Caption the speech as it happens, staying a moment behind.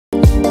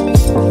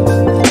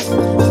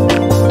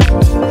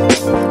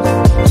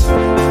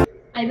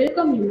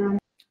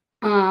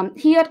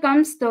Here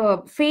comes the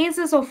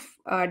phases of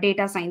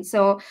data science.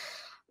 So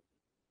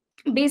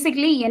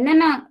basically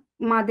என்னென்ன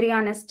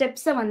மாதிரியான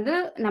ஸ்டெப்ஸை வந்து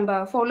நம்ம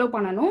ஃபாலோ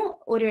பண்ணணும்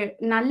ஒரு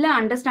நல்ல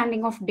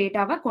அண்டர்ஸ்டாண்டிங் ஆஃப்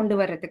டேட்டாவை கொண்டு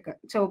வர்றதுக்கு.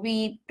 So we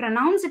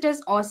pronounce it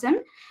is awesome.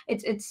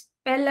 It's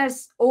spelled as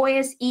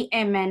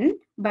OSEMN,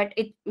 but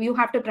you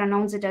have to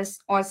pronounce it as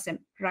awesome,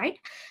 right?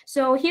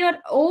 So here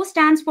O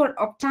stands for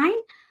obtain,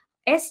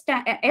 S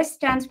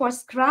stands for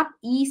scrub,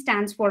 E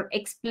stands for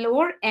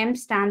explore, M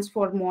stands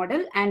for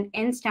model, and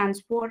N stands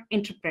for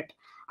interpret.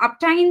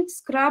 Obtain,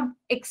 scrub,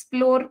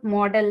 explore,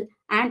 model,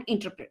 and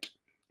interpret.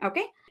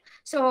 Okay,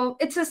 so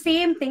it's the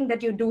same thing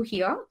that you do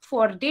here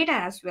for data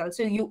as well.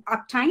 So you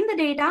obtain the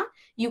data,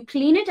 you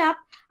clean it up,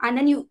 and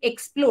then you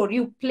explore,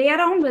 you play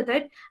around with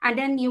it, and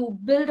then you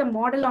build a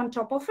model on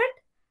top of it,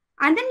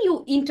 and then you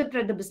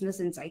interpret the business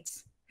insights,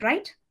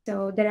 right? So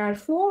there are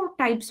 4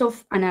 types of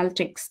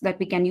analytics that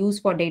we can use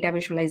for data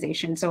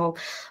visualization. So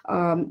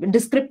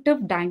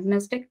descriptive,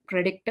 diagnostic,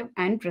 predictive,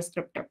 and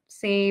prescriptive.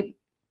 Say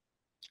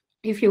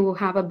if you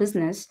have a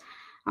business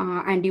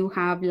and you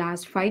have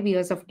last 5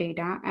 years of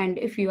data, and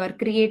if you are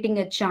creating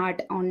a chart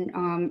on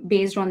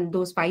based on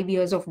those 5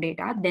 years of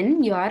data, then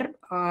your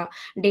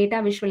data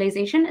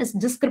visualization is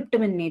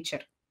descriptive in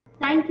nature.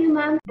 Thank you,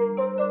 ma'am.